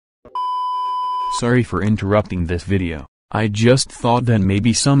Sorry for interrupting this video. I just thought that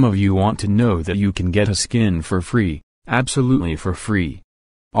maybe some of you want to know that you can get a skin for free, absolutely for free.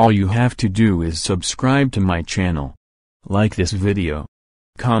 All you have to do is subscribe to my channel. Like this video.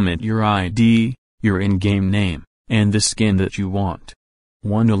 Comment your ID, your in-game name, and the skin that you want.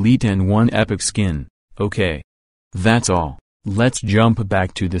 One elite and one epic skin, okay. That's all, let's jump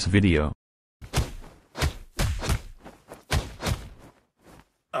back to this video.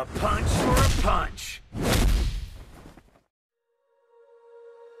 A punch for a punch.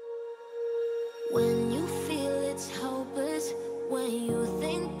 When you feel it's hopeless, when you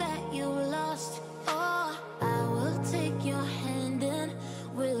think that you lost, oh, I will take your hand and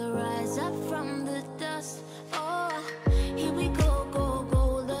we'll rise up from the dust. Oh, here we go, go,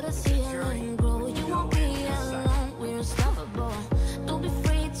 go, let us heal and grow. You won't be alone, we're unstoppable. Don't be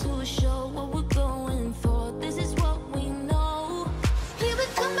afraid to show what we're going for. This is what we know. Here we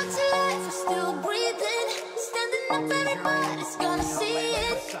come back to life, we're still breathing. Standing up, everybody's gonna see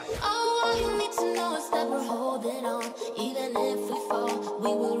it. Oh, all you need to know is that we're holding on. Even if we fall,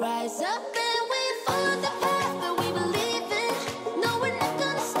 we will rise up and we follow the path that we believe in. No, we're not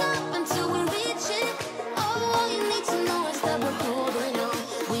gonna stop until we reach it. Oh, all you need to know is that we're holding on.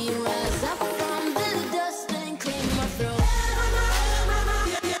 We rise up from the dust and claim our throne.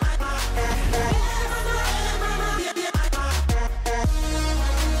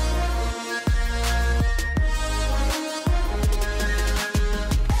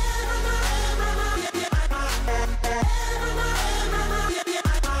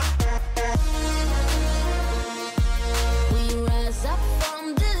 We rise up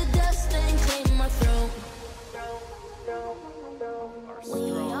from the dust and claim our throne.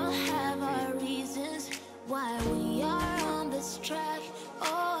 We all have our reasons why we are on this track.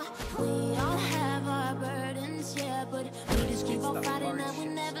 Oh, we all have our burdens, yeah, but we just keep on fighting and we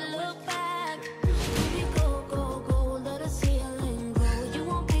never look back. We go, go, go, let us heal and grow. You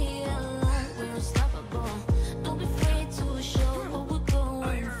won't be alone, we're unstoppable. Don't be afraid to show what we're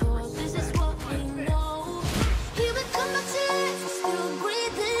going for. This is what we know. Here we come back to life, we're still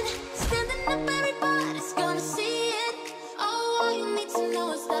breathing. Standing up, everybody's gonna see it. Oh, all you need to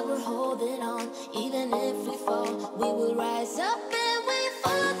know is that we're holding on. Even if we fall, we will rise up and we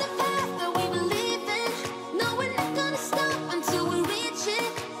follow the path that we believe in. No, we're not gonna stop until we reach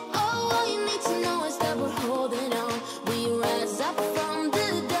it. Oh, all you need to know is that we're holding on. We rise up from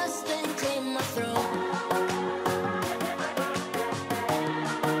the dust and claim our throne.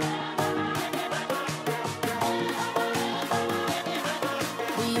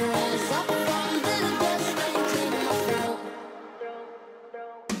 We rise up from the dust and claim our throne.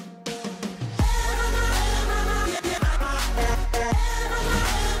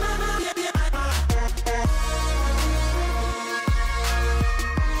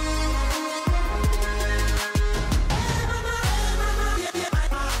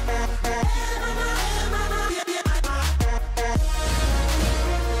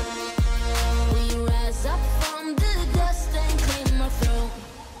 We rise up from the dust and claim our throne.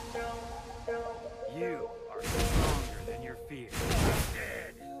 You are stronger than your fear.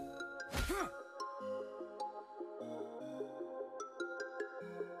 Dead.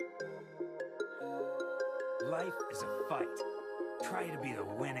 Life is a fight. Try to be the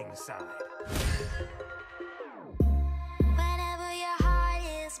winning side. Whenever your heart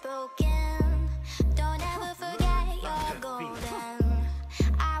is broken, don't ever forget you're golden.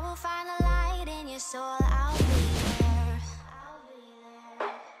 I will find a light in your soul, I'll be there.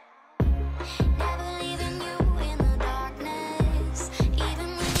 Never leaving you in the darkness,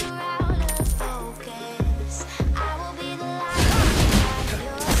 even when you're out of focus. I will be the light that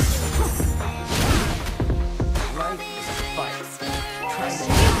you're seeing. Life is a fight. Try to You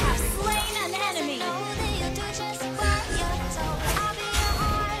have slain an enemy. Know that you'll do just what you're told. I'll be your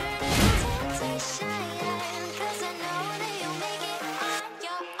heart and temptation, 'cause I know that you'll make it on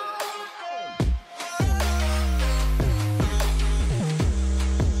your own.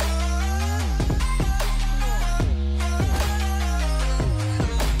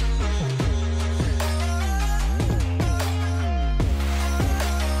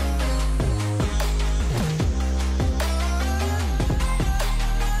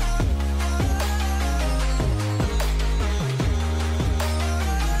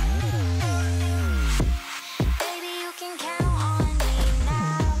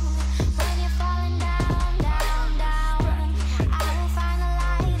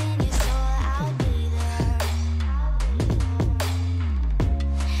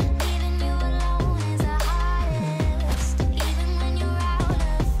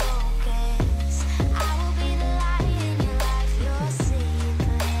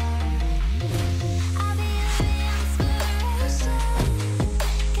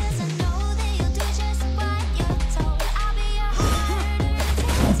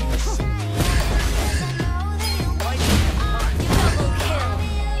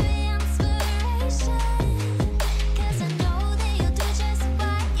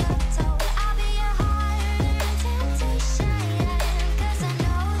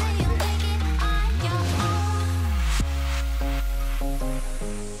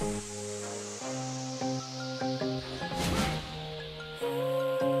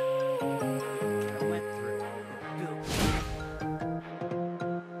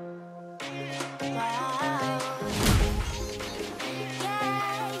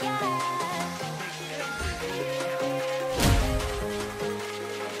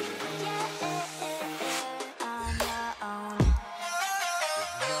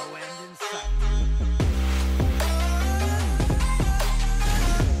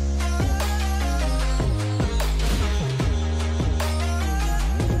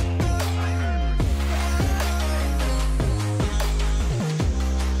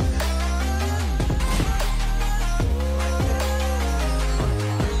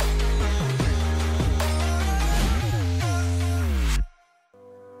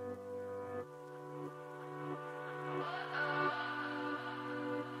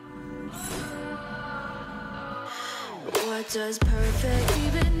 does perfect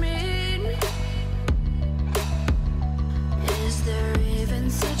even mean? Is there even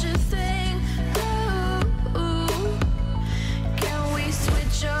such a thing? Ooh, can we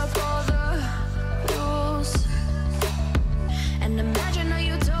switch up all the rules and imagine a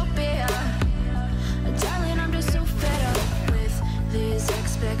utopia? Darling, I'm just so fed up with these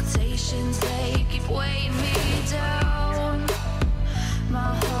expectations. They keep weighing me down.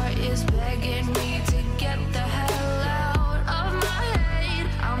 My heart is begging me to get the hell out of my head.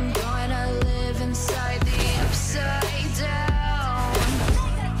 I'm gonna live inside the upside down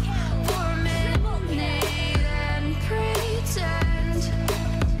for a minute and pretend,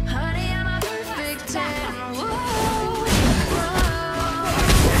 honey, I'm a perfect 10. Whoa, whoa,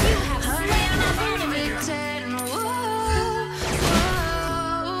 honey, I'm a perfect 10. Whoa,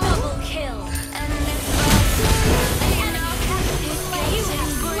 whoa, double kill. And if I say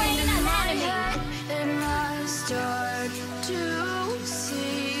then I start to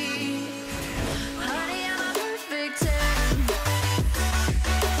see, honey, I'm a perfect 10.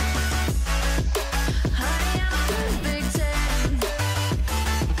 Honey, I'm a perfect 10.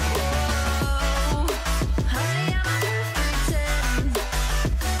 Whoa, honey, I'm a perfect 10.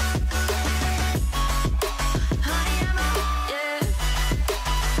 Honey, I'm a, yeah.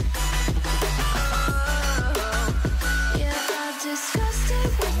 Oh, yeah, I've discussed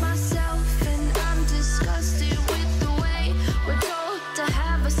it with myself, and I'm disgusted with the way we're told to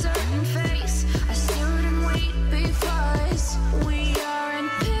have a certain face. I stood and wait because we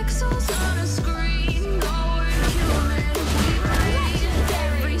aren't pixels on a screen. No, we're human. We read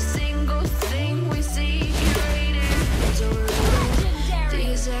every single thing we see curated. So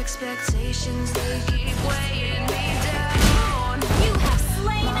these expectations, they keep weighing me down. You have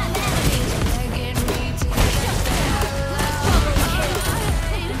slain an